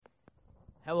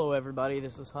Hello everybody,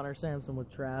 this is Hunter Sampson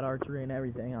with Trad Archery and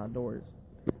Everything Outdoors.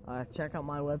 Check out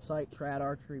my website,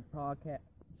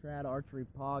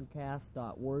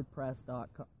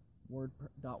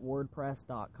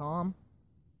 tradarcherypodcast.wordpress.com,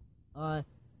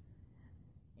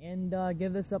 and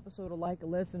give this episode a like, a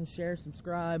listen, share,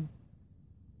 subscribe.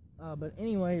 But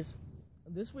anyways,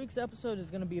 this week's episode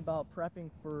is going to be about prepping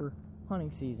for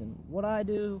hunting season. What I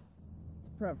do to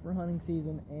prep for hunting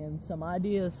season and some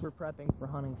ideas for prepping for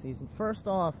hunting season. First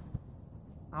off,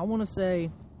 I want to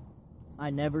say I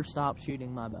never stop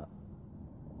shooting my bow.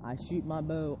 I shoot my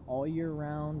bow all year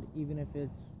round, even if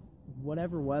it's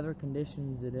whatever weather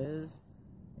conditions it is.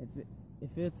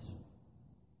 If it's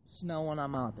snowing,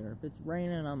 I'm out there. If it's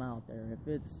raining, I'm out there. If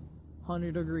it's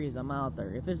 100 degrees, I'm out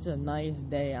there. If it's a nice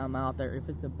day, I'm out there. If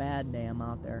it's a bad day, I'm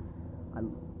out there.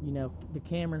 The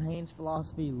Cameron Haynes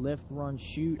philosophy, lift, run,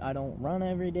 shoot. I don't run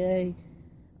every day.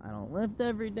 I don't lift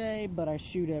every day, but I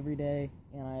shoot every day,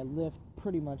 and I lift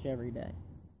pretty much every day.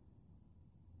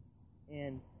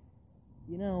 And,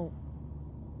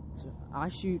 I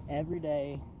shoot every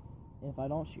day. If I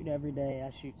don't shoot every day, I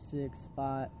shoot 6,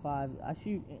 5.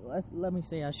 Let me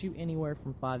say I shoot anywhere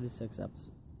from 5 to 6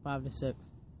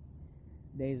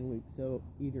 days a week. So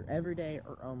either every day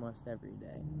or almost every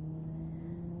day.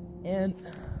 And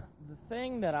the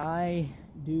thing that I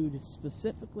do to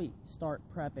specifically start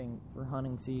prepping for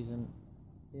hunting season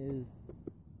is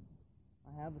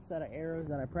I have a set of arrows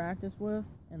that I practice with,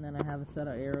 and then I have a set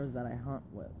of arrows that I hunt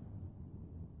with.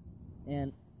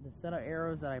 And the set of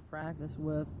arrows that I practice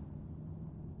with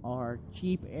are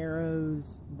cheap arrows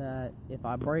that if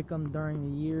I break them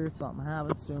during the year, something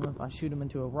happens to them. If I shoot them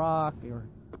into a rock or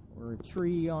a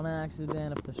tree on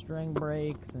accident, if the string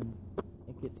breaks and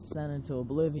it gets sent into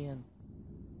oblivion,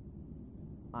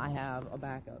 I have a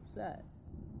backup set.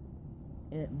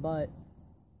 But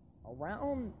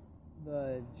around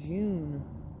the June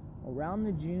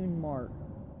mark,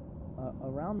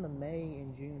 around the May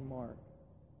and June mark,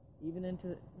 even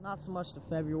into not so much the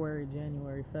February,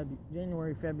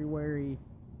 February,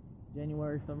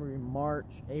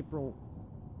 March, April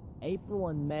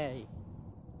and May,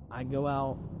 I go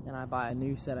out and I buy a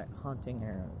new set of hunting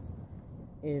arrows.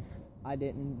 If I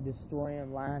didn't destroy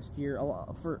them last year,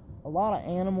 for a lot of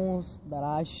animals that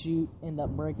I shoot end up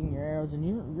breaking your arrows, and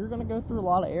you're going to go through a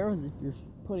lot of arrows if you're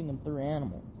putting them through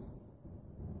animals.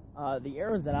 The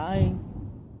arrows that I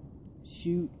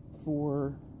shoot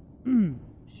for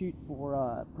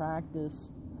practice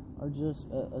are just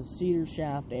a cedar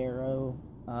shaft arrow.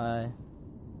 I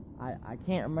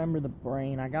can't remember the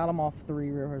brand. I got them off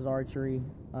 3 Rivers Archery.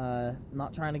 I'm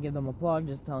not trying to give them a plug,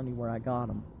 just telling you where I got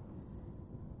them.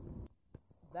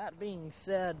 That being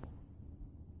said,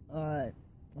 I'm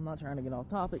not trying to get off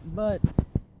topic, but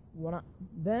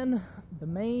then the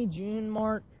May and June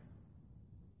mark,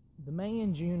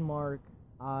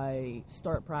 I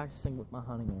start practicing with my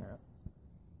hunting arrows.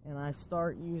 And I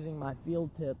start using my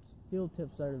field tips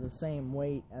that are the same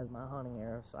weight as my hunting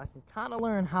arrows, so I can kind of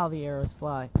learn how the arrows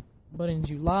fly. But in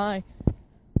July,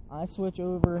 I switch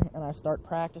over and I start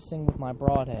practicing with my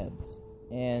broadheads.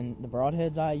 And the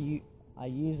broadheads I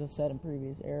use a set of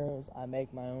previous arrows. I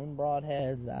make my own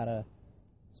broadheads out of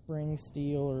spring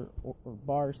steel or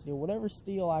bar steel, whatever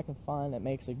steel I can find that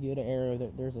makes a good arrow.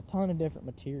 There's a ton of different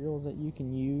materials that you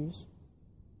can use,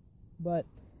 but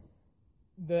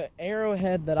the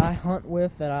arrowhead that I hunt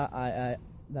with, that I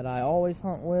always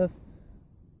hunt with,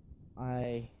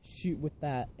 I shoot with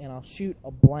that, and I'll shoot a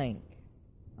blank.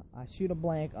 I shoot a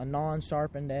blank, a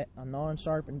non-sharpened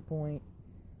point,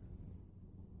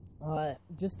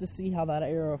 just to see how that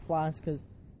arrow flies. Because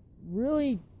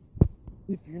really,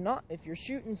 if you're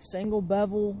shooting single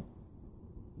bevel,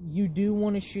 you do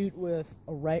want to shoot with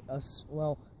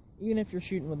even if you're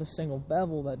shooting with a single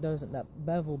bevel, that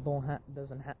bevel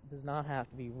does not have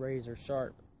to be razor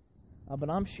sharp.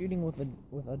 But I'm shooting with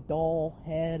a dull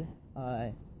head,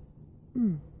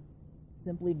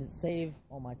 simply to save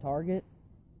on my target.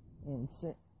 And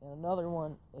another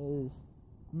one is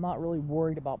I'm not really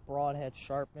worried about broadhead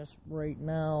sharpness right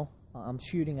now. I'm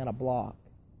shooting at a block,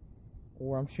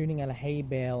 or I'm shooting at a hay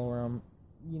bale, or I'm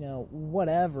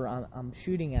whatever I'm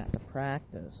shooting at to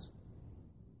practice.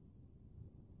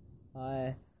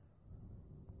 But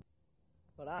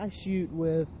I shoot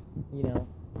with,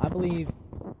 I believe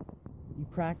you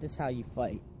practice how you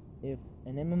fight. If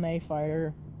an MMA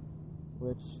fighter,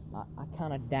 which I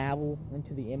kind of dabble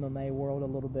into the MMA world a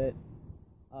little bit,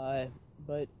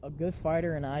 but a good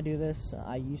fighter, and I do this,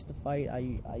 I used to fight, I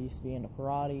used to be into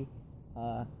karate.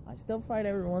 I still fight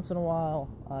every once in a while,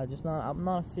 I'm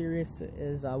not as serious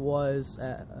as I was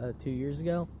 2 years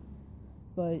ago.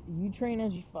 But you train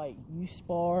as you fight. You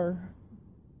spar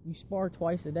you spar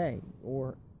twice a day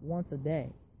or once a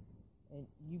day, and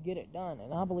you get it done.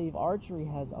 And I believe archery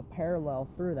has a parallel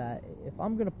through that. If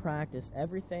I'm going to practice,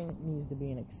 everything needs to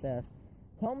be in excess.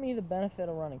 Tell me the benefit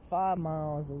of running 5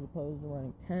 miles as opposed to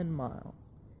running 10 miles.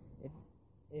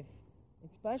 If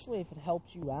especially if it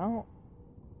helps you out,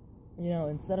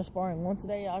 instead of sparring once a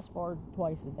day, I sparred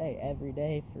twice a day, every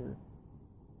day for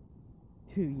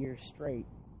 2 years straight.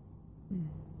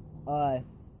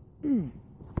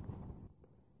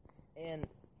 And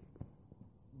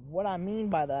what I mean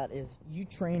by that is you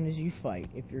train as you fight.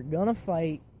 If you're gonna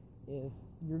fight, if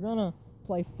you're gonna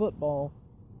play football,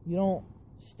 you don't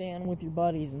stand with your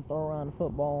buddies and throw around a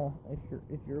football.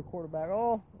 If you're a quarterback,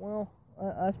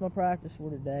 that's my practice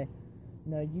for today.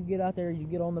 You get out there, you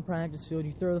get on the practice field,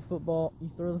 you throw the football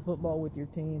with your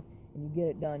team, and you get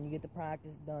it done. You get the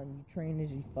practice done. You train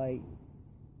as you fight,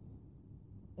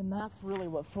 and that's really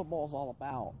what football is all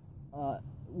about.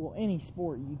 Any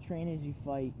sport, you train as you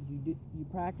fight. You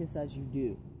practice as you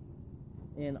do.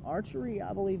 In archery,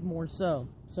 I believe more so.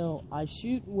 So I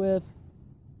shoot with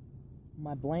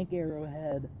my blank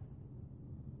arrowhead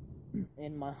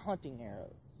and my hunting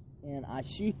arrows, and I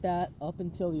shoot that up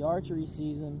until the archery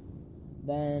season.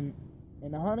 Then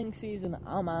in the hunting season,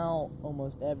 I'm out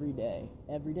almost every day.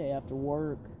 Every day after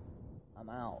work, I'm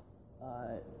out.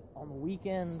 On the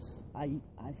weekends, I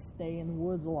stay in the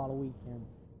woods a lot of weekends.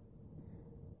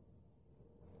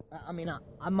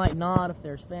 I might not if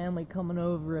there's family coming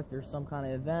over, if there's some kind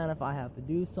of event, if I have to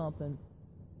do something.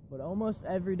 But almost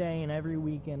every day and every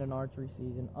weekend in archery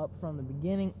season, up from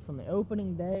the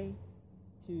opening day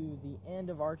to the end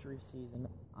of archery season,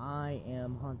 I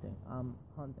am hunting. I'm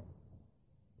hunting.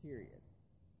 Period.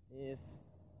 If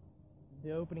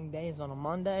the opening day is on a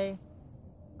Monday,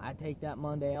 I take that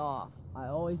Monday off. I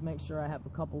always make sure I have a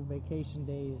couple vacation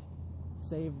days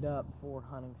saved up for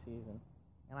hunting season.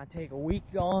 And I take a week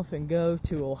off and go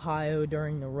to Ohio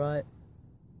during the rut.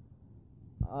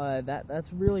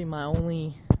 That's really my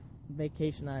only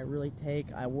vacation I really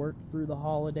take. I work through the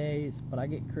holidays, but I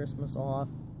get Christmas off.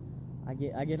 I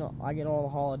get all the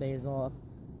holidays off.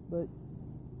 But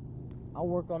I'll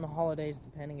work on the holidays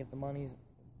depending if the money's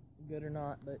good or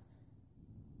not. But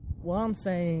what I'm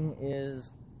saying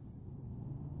is,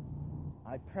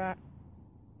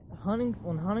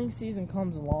 when hunting season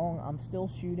comes along, I'm still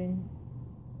shooting.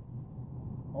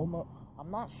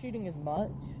 I'm not shooting as much,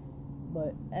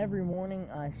 but every morning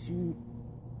I shoot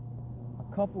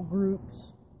a couple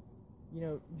groups,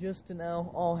 just to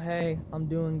know, oh hey, I'm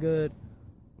doing good,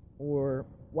 or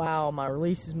wow, my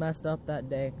release is messed up that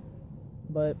day.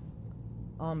 But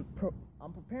I'm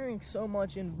preparing so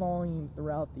much in volume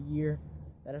throughout the year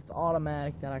that it's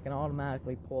automatic that I can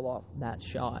automatically pull off that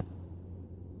shot.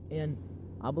 And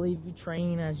I believe you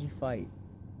train as you fight.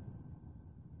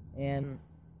 And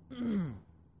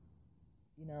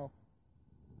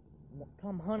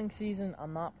come hunting season,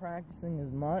 I'm not practicing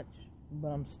as much,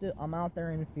 but I'm out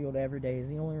there in the field every day. Is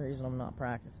the only reason I'm not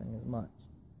practicing as much.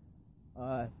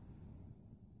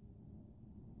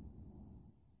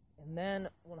 And then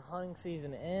when hunting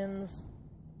season ends,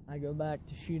 I go back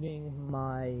to shooting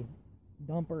my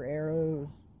dumper arrows,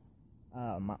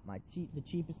 the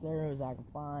cheapest arrows I can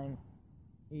find.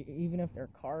 Even if they're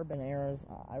carbon arrows,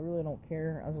 I really don't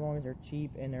care as long as they're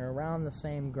cheap and they're around the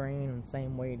same grain and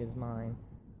same weight as mine.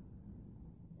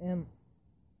 And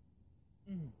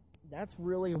that's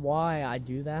really why I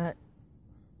do that.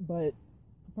 But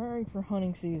preparing for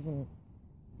hunting season,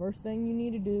 first thing you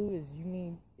need to do is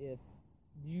if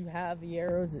you have the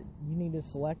arrows, you need to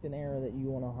select an arrow that you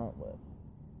want to hunt with.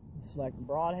 Select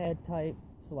broadhead type,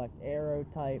 select arrow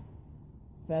type,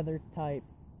 feather type,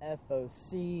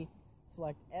 FOC.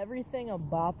 Select everything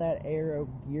about that arrow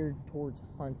geared towards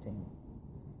hunting.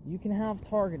 You can have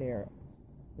target arrows,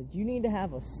 but you need to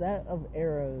have a set of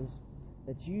arrows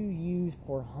that you use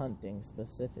for hunting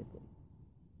specifically.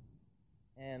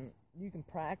 And you can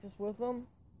practice with them.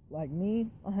 Like me,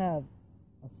 I have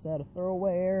a set of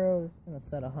throwaway arrows and a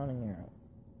set of hunting arrows.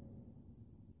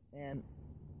 And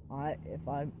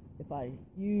if I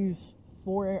use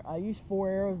four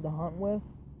arrows to hunt with.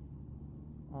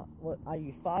 I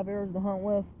use 5 arrows to hunt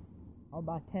with. I'll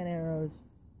buy 10 arrows.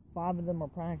 5 of them are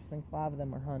practicing, 5 of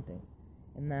them are hunting.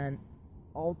 And then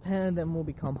all 10 of them will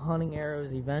become hunting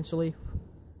arrows eventually.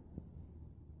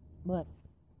 But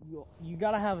you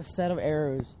gotta have a set of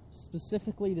arrows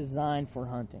specifically designed for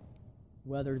hunting.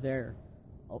 Whether they're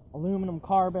aluminum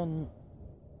carbon,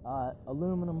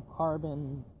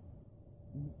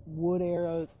 wood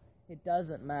arrows, it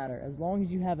doesn't matter. As long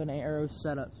as you have an arrow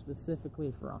set up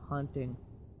specifically for hunting.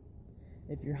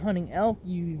 If you're hunting elk,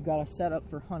 you've got to set up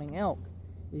for hunting elk.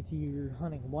 If you're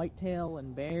hunting whitetail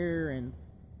and bear and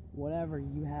whatever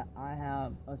I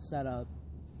have a setup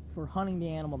for hunting the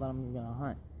animal that I'm going to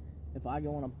hunt. If I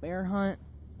go on a bear hunt,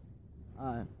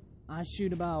 I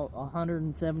shoot about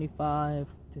 175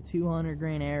 to 200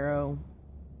 grain arrow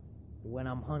when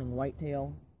I'm hunting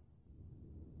whitetail.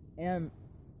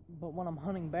 But when I'm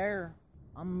hunting bear,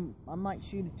 I might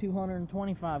shoot a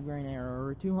 225 grain arrow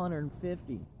or a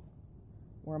 250,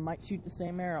 or I might shoot the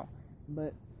same arrow.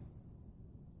 But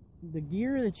the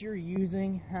gear that you're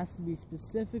using has to be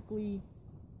specifically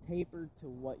tapered to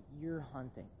what you're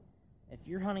hunting. If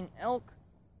you're hunting elk,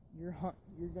 you're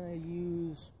going to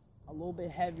use a little bit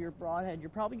heavier broadhead. You're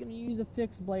probably going to use a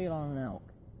fixed blade on an elk.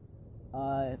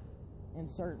 In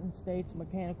certain states,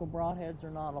 mechanical broadheads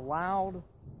are not allowed.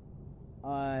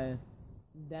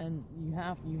 Then you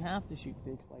have to shoot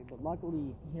fixed blade. But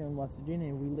luckily, here in West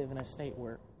Virginia, we live in a state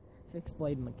where fixed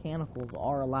blade mechanicals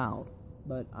are allowed.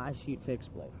 But I shoot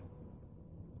fixed blade.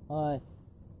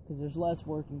 Because there's less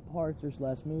working parts, there's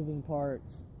less moving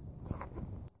parts,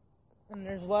 and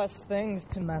there's less things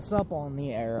to mess up on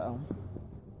the arrow.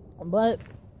 But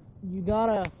you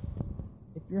gotta,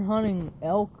 if you're hunting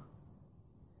elk,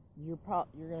 you're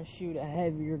gonna shoot a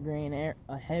heavier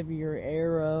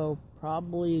arrow.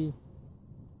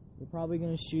 You're probably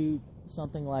gonna shoot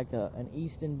something like an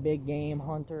Easton big game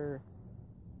hunter,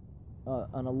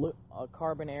 a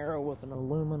carbon arrow with an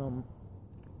aluminum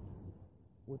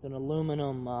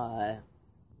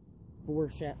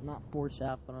not four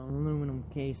shaft, but an aluminum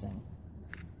casing.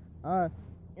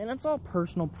 And it's all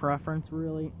personal preference,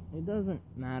 really. It doesn't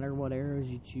matter what arrows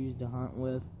you choose to hunt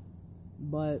with,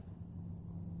 but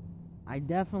I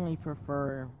definitely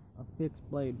prefer a fixed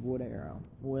blade wood arrow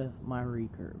with my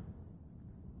recurve.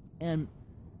 And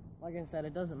like I said,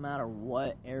 it doesn't matter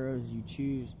what arrows you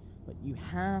choose, but you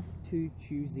have to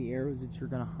choose the arrows that you're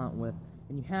going to hunt with,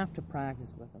 and you have to practice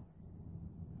with them.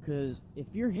 Because if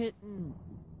you're hitting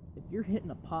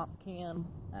a pop can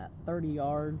at 30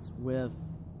 yards with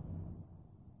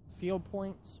field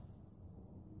points,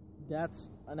 that's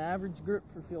an average grip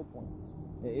for field points.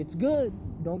 It's good,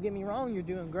 don't get me wrong, you're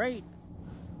doing great,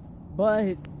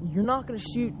 but you're not going to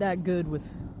shoot that good with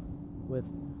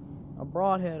a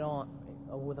broadhead on,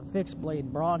 with a fixed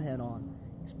blade broadhead on,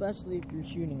 especially if you're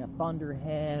shooting a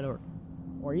thunderhead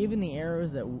or even the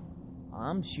arrows that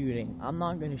I'm shooting. I'm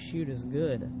not going to shoot as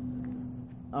good.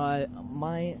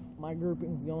 My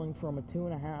grouping's going from a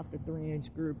 2.5 to 3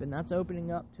 inch group, and that's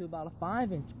opening up to about a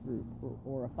 5 inch group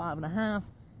or a 5.5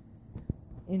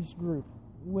 inch group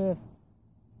with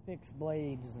fixed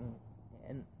blades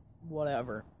and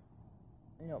whatever.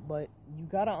 But you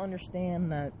got to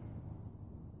understand that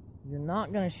you're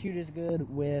not going to shoot as good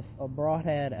with a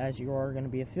broadhead as you are going to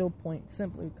be a field point,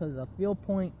 simply because a field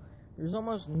point, there's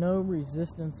almost no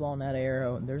resistance on that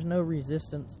arrow. There's no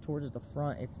resistance towards the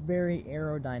front. It's very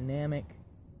aerodynamic.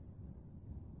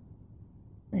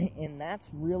 And that's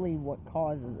really what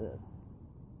causes it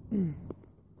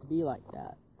to be like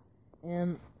that.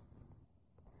 And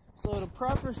so to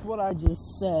preface what I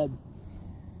just said,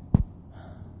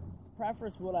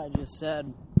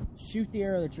 shoot the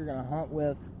arrow that you're going to hunt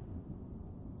with.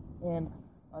 And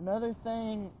another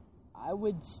thing, I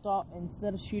would stop,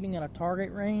 instead of shooting at a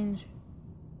target range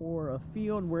or a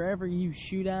field, wherever you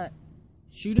shoot at,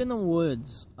 shoot in the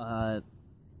woods.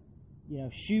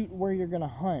 Shoot where you're going to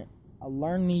hunt.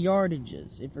 Learn the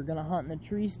yardages. If you're going to hunt in the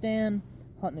tree stand,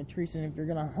 hunt in the tree stand. If you're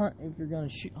going to hunt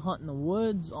in the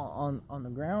woods, on the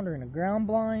ground or in a ground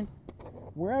blind,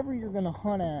 wherever you're going to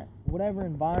hunt at, whatever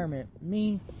environment.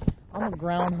 I'm a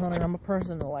ground hunter. I'm a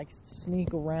person that likes to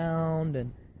sneak around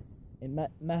and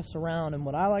mess around, and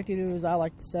what I like to do is I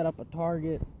like to set up a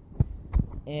target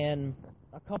and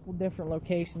a couple different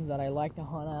locations that I like to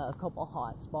hunt at, a couple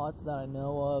hot spots that I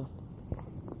know of.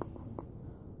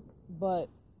 But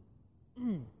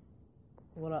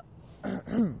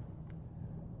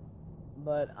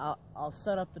I'll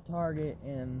set up the target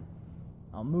and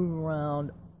I'll move around,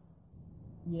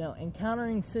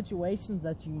 encountering situations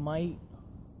that you might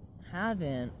have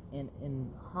in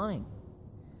hunting.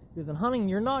 Because in hunting,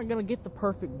 you're not going to get the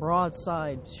perfect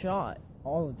broadside shot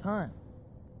all the time.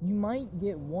 You might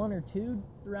get one or two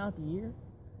throughout the year,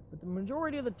 but the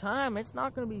majority of the time, it's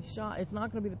not going to be shot. It's not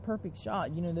going to be the perfect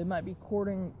shot. They might be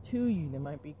quartering to you. They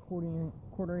might be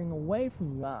quartering away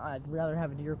from you. I'd rather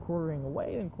have a deer quartering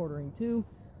away than quartering to.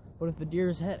 But if the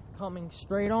deer's coming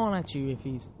straight on at you, if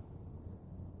he's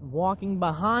walking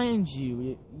behind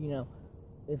you,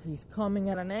 if he's coming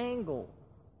at an angle,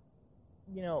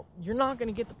 you're not going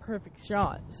to get the perfect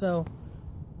shot. So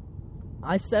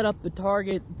I set up the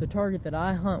target. The target that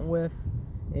I hunt with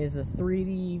is a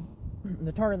 3D.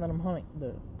 The target that I'm hunting,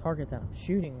 the target that I'm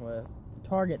shooting with, the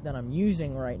target that I'm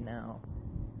using right now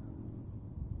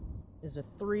is a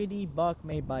 3D buck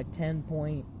made by 10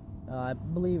 Point. I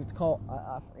believe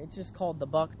it's just called the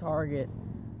Buck Target.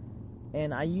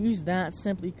 And I use that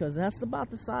simply because that's about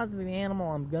the size of the animal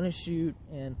I'm going to shoot.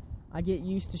 And I get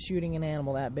used to shooting an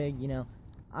animal that big,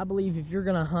 I believe if you're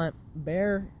going to hunt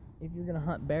bear,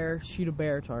 shoot a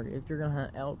bear target. If you're going to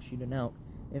hunt elk, shoot an elk.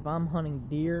 If I'm hunting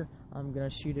deer, I'm going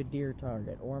to shoot a deer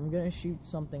target. Or I'm going to shoot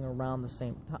something around the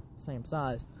same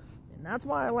size. And that's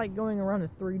why I like going around to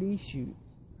 3D shoots.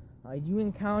 You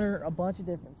encounter a bunch of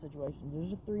different situations.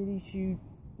 There's a 3D shoot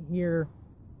here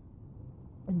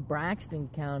in Braxton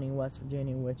County, West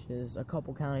Virginia, which is a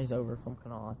couple counties over from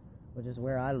Kanawha, which is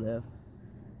where I live.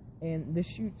 And this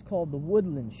shoot's called the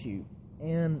Woodland Shoot.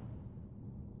 And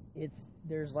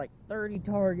there's like 30,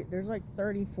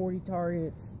 40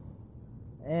 targets.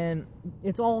 And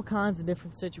it's all kinds of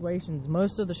different situations.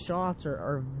 Most of the shots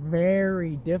are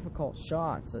very difficult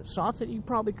shots. Shots that you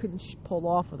probably couldn't pull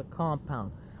off with a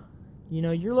compound.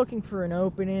 You're looking for an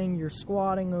opening, you're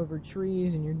squatting over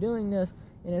trees, and you're doing this,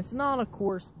 and it's not a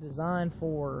course designed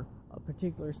for a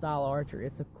particular style of archery.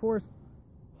 It's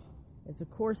a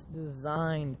course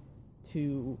designed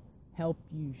to help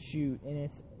you shoot, and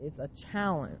it's a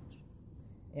challenge.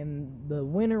 And the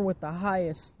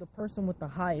person with the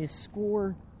highest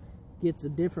score gets a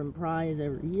different prize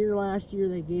every year. Last year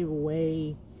they gave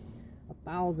away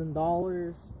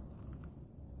 $1,000.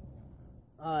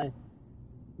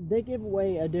 They give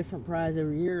away a different prize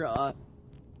every year.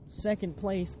 Second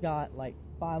place got like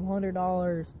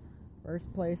 $500.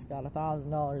 First place got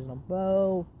 $1,000 in a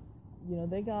bow.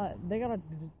 They got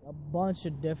a bunch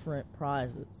of different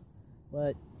prizes.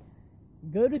 But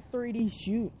go to 3D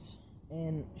shoots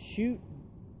and shoot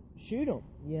them.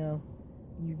 You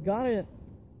gotta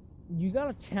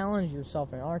challenge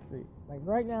yourself in archery. Like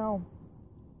right now,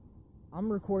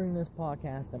 I'm recording this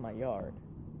podcast in my yard.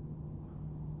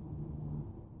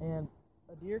 And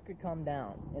a deer could come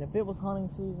down. And if it was hunting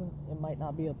season, it might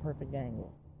not be a perfect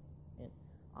angle. And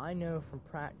I know from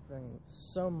practicing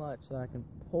so much that I can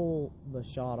pull the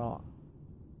shot off.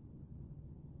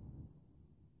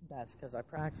 That's because I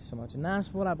practice so much. And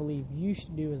that's what I believe you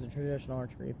should do as a traditional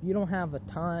archery. If you don't have the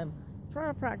time, try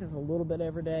to practice a little bit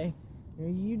every day.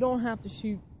 You don't have to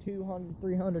shoot 200,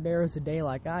 300 arrows a day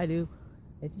like I do.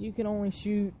 If you can only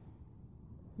shoot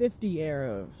 50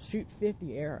 arrows, shoot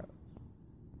 50 arrows.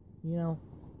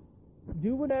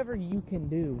 Do whatever you can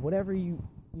do.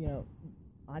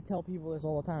 I tell people this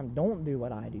all the time. Don't do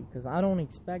what I do, because I don't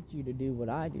expect you to do what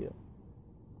I do.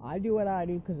 I do what I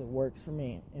do because it works for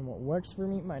me. And what works for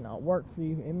me might not work for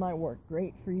you. It might work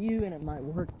great for you, and it might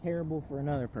work terrible for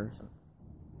another person.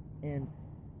 And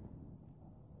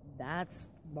that's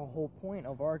the whole point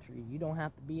of archery. You don't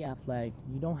have to be athletic.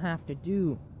 You don't have to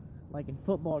do, like in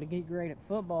football, to get great at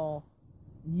football.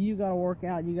 You gotta work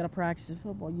out, you gotta practice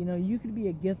football. You could be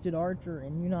a gifted archer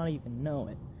and you not even know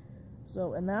it.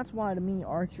 So, and that's why to me,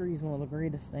 archery is one of the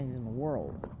greatest things in the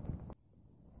world.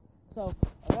 So,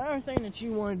 another thing that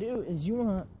you want to do is you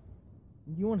want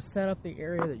to set up the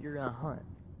area that you're gonna hunt.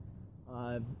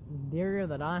 The area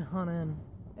that I hunt in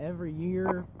every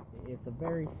year, it's a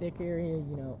very thick area.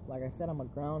 Like I said, I'm a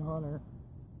ground hunter,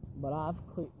 but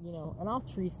and I'll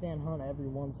tree stand hunt every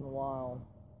once in a while.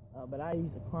 But I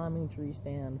use a climbing tree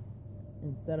stand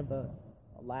instead of a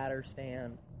ladder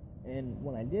stand. And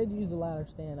when I did use a ladder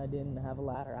stand, I didn't have a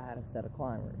ladder. I had a set of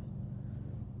climbers.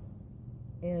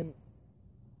 And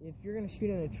if you're going to shoot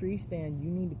in a tree stand,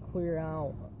 you need to clear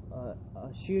out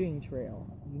a shooting trail.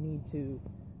 You need to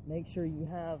make sure you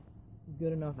have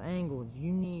good enough angles.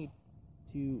 You need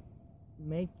to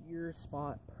make your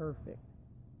spot perfect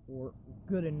or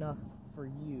good enough for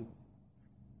you.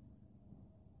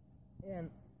 And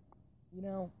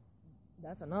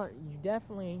that's another. You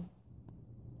definitely,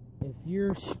 if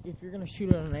you're gonna shoot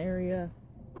in an area,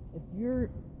 if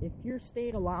your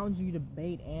state allows you to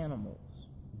bait animals.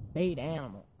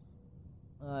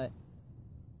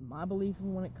 My belief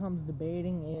when it comes to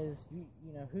baiting is,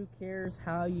 who cares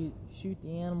how you shoot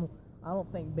the animal? I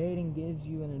don't think baiting gives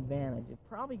you an advantage. It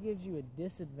probably gives you a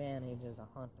disadvantage as a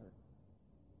hunter,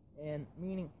 and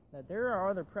meaning that there are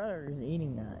other predators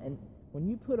eating that. And when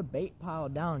you put a bait pile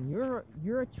down, you're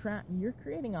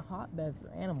creating a hotbed for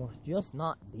animals, just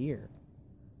not deer.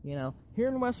 Here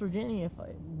in West Virginia,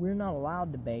 we're not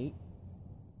allowed to bait.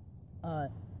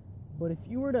 But if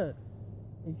you were to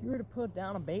put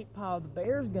down a bait pile, the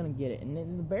bear's gonna get it, and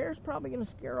then the bear's probably gonna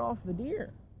scare off the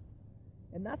deer.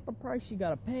 And that's the price you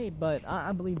gotta pay. But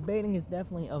I believe baiting is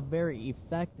definitely a very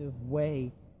effective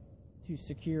way to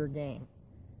secure game.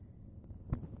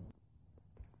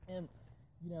 And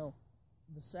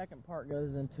the second part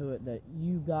goes into it that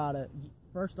you gotta,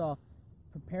 first off,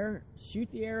 shoot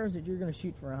the arrows that you're going to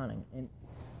shoot for hunting. And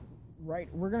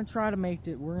we're going to try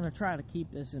to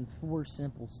keep this in 4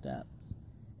 simple steps.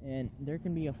 And there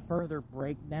can be a further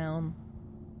breakdown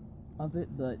of it,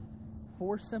 but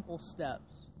 4 simple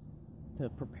steps to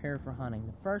prepare for hunting.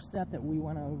 The first step that we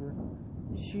went over,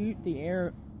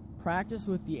 practice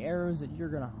with the arrows that you're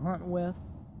going to hunt with.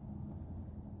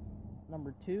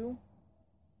 Number 2,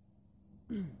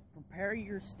 prepare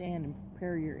your stand and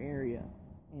prepare your area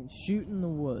and shoot in the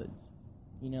woods.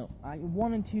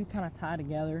 1 and 2 kind of tie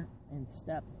together, and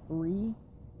step 3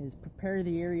 is prepare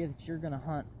the area that you're going to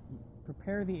hunt.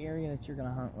 Prepare the area that you're going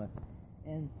to hunt with.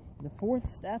 And the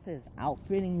 4th step is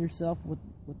outfitting yourself with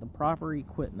the proper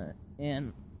equipment.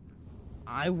 And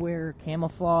I wear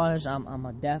camouflage. I'm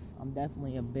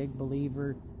definitely a big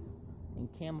believer in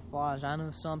camouflage. I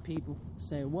know some people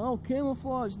say, well,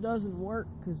 camouflage doesn't work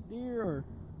because deer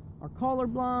are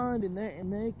colorblind and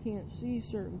they can't see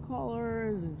certain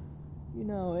colors, and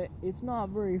it's not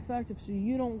very effective, so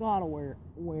you don't gotta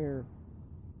wear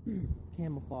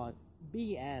camouflage.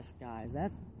 BS, guys.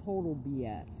 That's total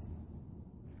BS.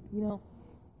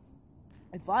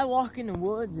 If I walk in the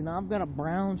woods and I've got a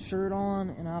brown shirt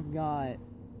on and I've got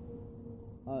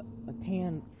a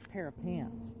tan pair of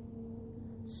pants,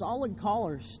 solid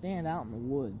colors stand out in the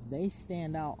woods. They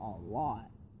stand out a lot.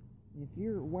 If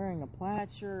you're wearing a plaid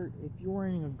shirt, if you're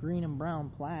wearing a green and brown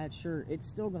plaid shirt, it's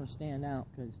still going to stand out,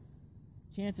 because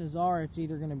chances are it's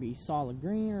either going to be solid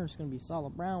green or it's going to be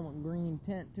solid brown with green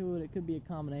tint to it. It could be a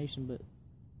combination, but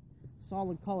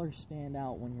solid colors stand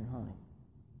out when you're hunting.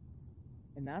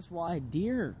 And that's why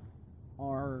deer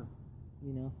are,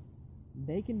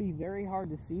 they can be very hard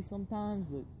to see sometimes,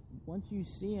 but once you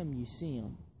see them, you see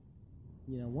them.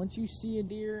 Once you see a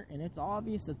deer and it's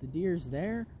obvious that the deer's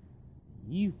there,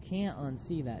 you can't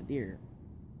unsee that deer.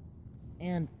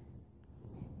 And,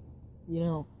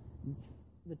 the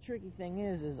tricky thing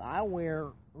is I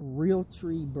wear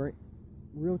Realtree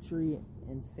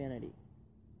Infinity.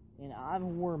 And I've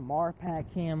worn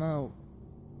Marpack camo,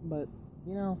 but,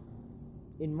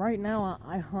 and right now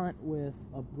I hunt with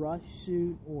a brush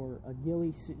suit or a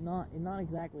ghillie suit. Not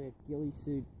exactly a ghillie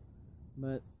suit,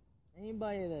 but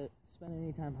anybody that spent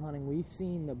any time hunting, we've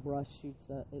seen the brush suits.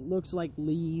 It looks like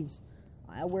leaves.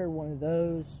 I wear one of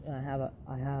those, and I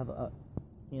have a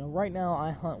right now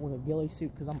I hunt with a ghillie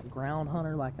suit because I'm a ground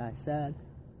hunter, like I said.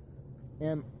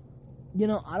 And,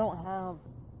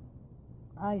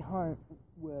 I hunt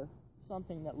with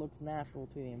something that looks natural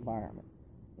to the environment.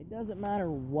 It doesn't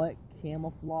matter what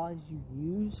camouflage you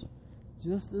use,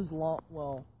 just as long,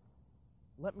 well,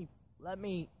 let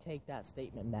me take that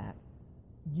statement back.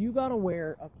 You gotta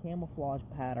wear a camouflage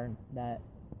pattern that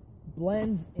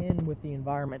blends in with the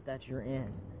environment that you're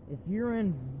in. If you're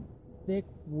in thick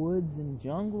woods and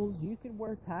jungles, you could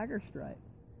wear tiger stripe.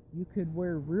 You could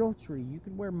wear Realtree. You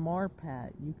could wear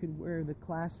Marpat. You could wear the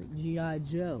classic G.I.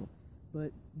 Joe.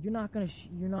 But you're not gonna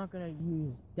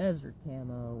use desert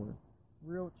camo or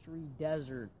Realtree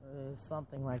desert,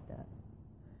 something like that.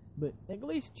 But at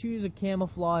least choose a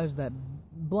camouflage that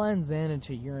blends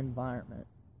into your environment.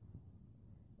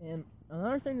 And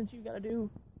another thing that you got to do,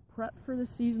 prep for the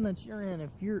season that you're in.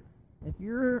 If you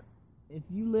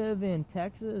live in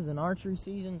Texas and archery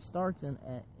season starts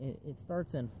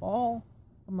in fall.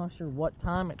 I'm not sure what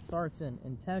time it starts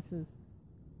in Texas,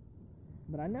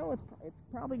 but I know it's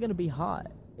probably going to be hot.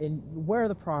 And wear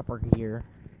the proper gear.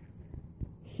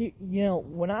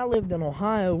 When I lived in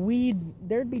Ohio,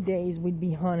 there'd be days we'd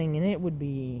be hunting and it would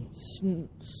be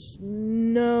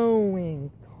snowing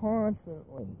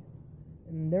constantly.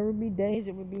 And there would be days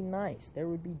it would be nice. There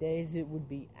would be days it would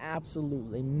be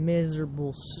absolutely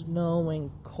miserable,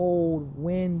 snowing, cold,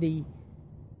 windy.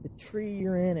 The tree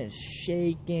you're in is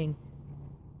shaking.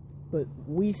 But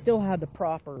we still had the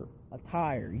proper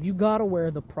attire. You gotta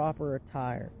wear the proper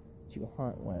attire to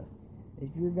hunt with. If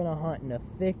you're gonna hunt in a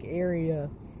thick area,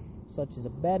 such as a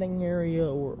bedding area,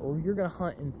 or you're gonna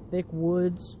hunt in thick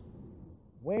woods,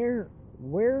 wear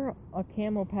a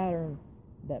camo pattern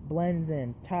that blends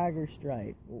in. Tiger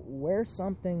stripe. Wear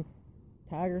something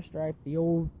tiger stripe. The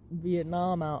old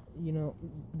Vietnam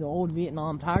the old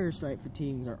Vietnam tiger stripe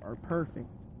fatigues are perfect.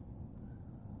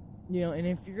 And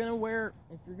if you're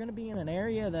gonna be in an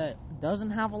area that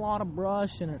doesn't have a lot of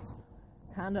brush and it's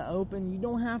kind of open, you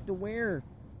don't have to wear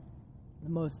the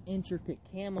most intricate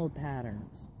camo patterns.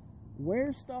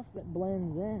 Wear stuff that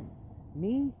blends in.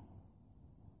 Me,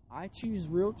 I choose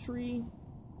Realtree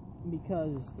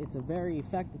because it's a very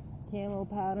effective camo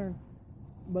pattern,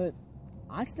 but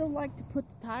I still like to put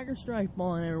the tiger stripe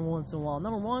on every once in a while.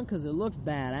 Number one, because it looks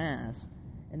badass,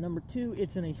 and number two,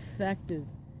 it's an effective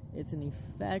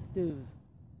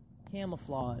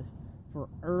camouflage for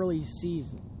early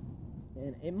season.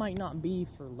 And it might not be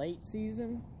for late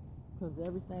season, because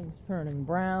everything's turning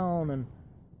brown and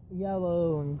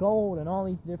yellow and gold and all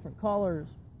these different colors.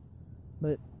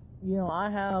 But, I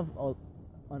have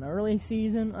an early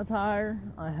season attire,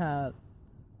 I have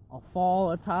a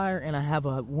fall attire, and I have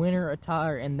a winter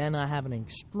attire, and then I have an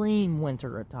extreme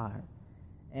winter attire.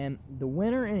 And the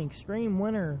winter and extreme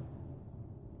winter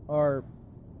are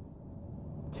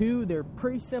they're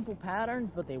pretty simple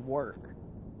patterns, but they work.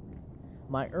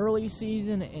 My early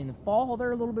season and fall,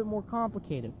 they're a little bit more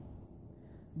complicated.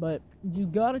 But you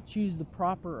gotta choose the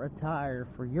proper attire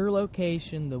for your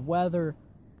location, the weather.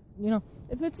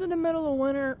 If it's in the middle of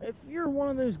winter, if you're one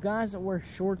of those guys that wear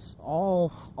shorts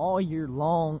all year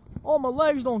long, my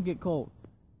legs don't get cold.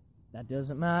 That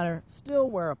doesn't matter. Still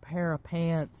wear a pair of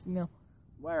pants,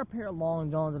 wear a pair of long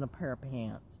johns and a pair of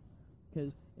pants.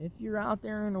 Because if you're out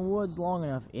there in the woods long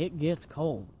enough, it gets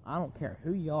cold. I don't care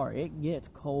who you are, it gets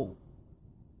cold.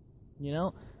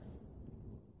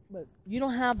 But you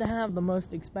don't have to have the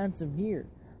most expensive gear.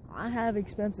 I have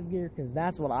expensive gear because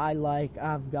that's what I like.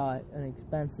 I've got an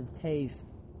expensive taste.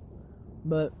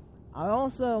 But I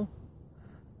also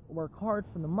work hard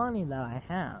for the money that I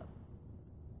have.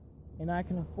 And I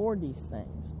can afford these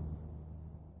things.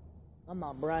 I'm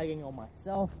not bragging on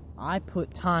myself. I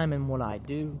put time in what I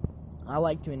do. I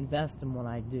like to invest in what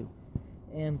I do.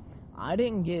 And I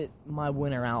didn't get my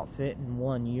winter outfit in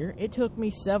 1 year. It took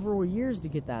me several years to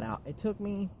get that out. It took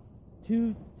me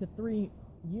 2 to 3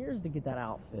 years to get that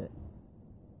outfit.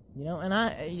 And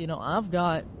I've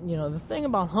got, the thing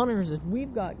about hunters is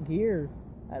we've got gear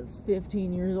that's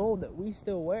 15 years old that we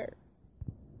still wear.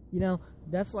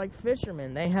 That's like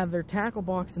fishermen. They have their tackle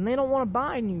box and they don't want to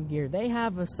buy new gear. They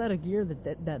have a set of gear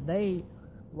that they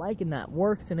like and that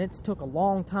works, and it's took a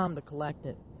long time to collect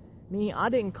it. Me, I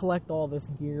didn't collect all this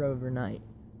gear overnight.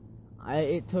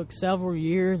 It took several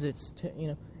years.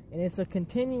 And it's a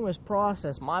continuous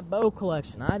process. My bow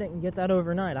collection, I didn't get that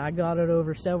overnight. I got it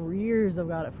over several years. I've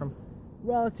got it from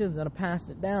relatives that have passed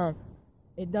it down.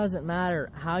 It doesn't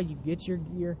matter how you get your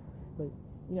gear, but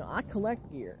I collect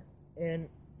gear, and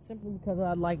simply because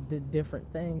I like the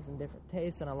different things and different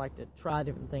tastes, and I like to try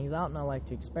different things out, and I like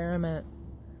to experiment.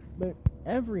 But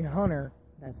every hunter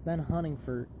that's been hunting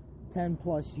for 10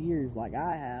 plus years like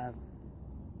I have,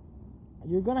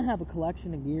 you're gonna have a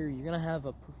collection of gear. You're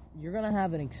gonna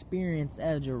have an experience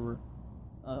edge over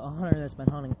a hunter that's been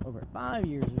hunting over 5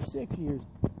 years or 6 years.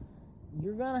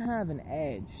 You're gonna have an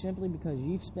edge simply because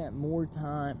you've spent more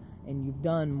time and you've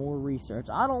done more research.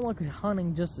 I don't look at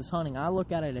hunting just as hunting. I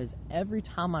look at it as every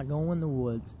time I go in the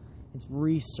woods, it's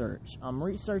research. I'm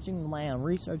researching the land,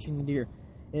 researching the deer.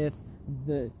 If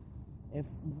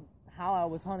how I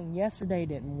was hunting yesterday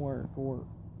didn't work, or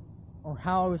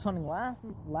how I was hunting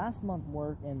last month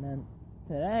worked, and then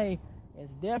today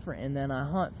it's different, and then I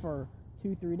hunt for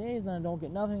 2-3 days and I don't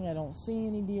get nothing, I don't see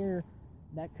any deer.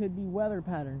 That could be weather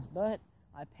patterns, but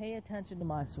I pay attention to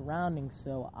my surroundings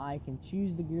so I can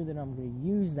choose the gear that I'm going to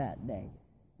use that day.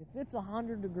 If it's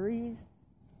 100 degrees,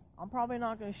 I'm probably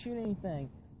not going to shoot anything,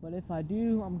 but if I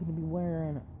do, I'm going to be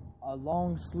wearing a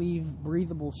long sleeve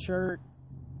breathable shirt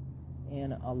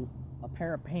and a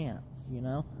pair of pants, and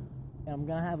I'm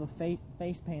going to have a face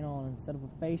paint on instead of a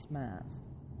face mask.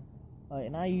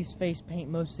 And I use face paint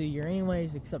most of the year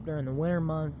anyways, except during the winter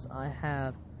months. I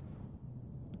have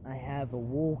a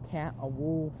wool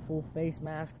full face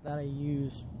mask that I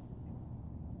use.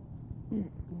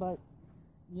 But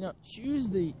choose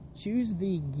the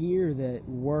gear that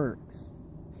works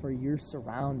for your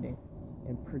surrounding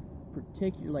and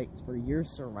particulates for your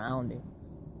surrounding.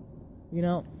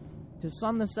 To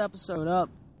sum this episode up,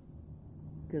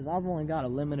 because I've only got I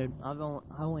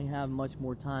only have much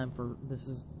more time for this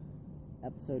is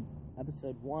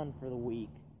episode 1 for the week.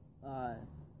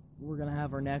 We're gonna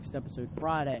have our next episode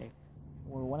Friday,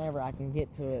 or whenever I can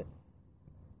get to it.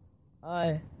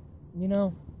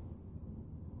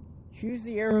 Choose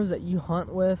the arrows that you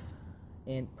hunt with,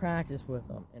 and practice with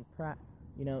them. And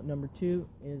number 2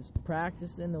 is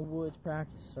practice in the woods,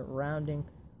 practice surrounding.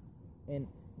 And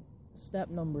step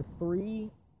number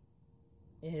 3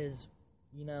 is,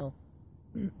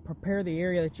 prepare the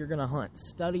area that you're gonna hunt.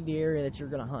 Study the area that you're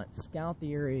gonna hunt. Scout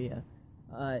the area.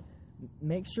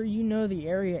 Make sure you know the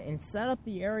area and set up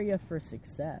the area for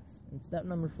success. And step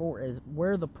number 4 is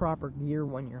wear the proper gear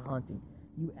when you're hunting.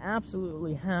 You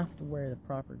absolutely have to wear the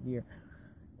proper gear.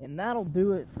 And that'll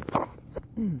do it.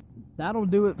 That'll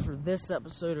do it for this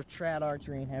episode of Trad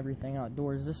Archery and Everything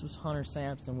Outdoors. This was Hunter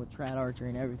Sampson with Trad Archery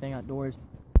and Everything Outdoors.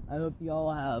 I hope you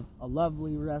all have a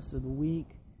lovely rest of the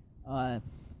week. I'll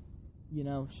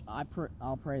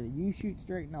pray that you shoot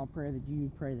straight, and I'll pray that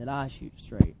you pray that I shoot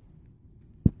straight.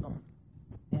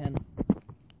 And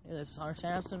this is Hunter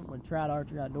Sampson with Trout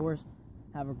Archery Outdoors.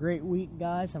 Have a great week,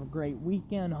 guys. Have a great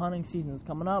weekend. Hunting season is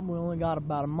coming up. We only got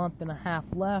about a month and a half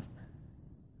left.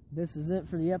 This is it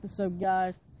for the episode,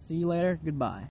 guys. See you later. Goodbye.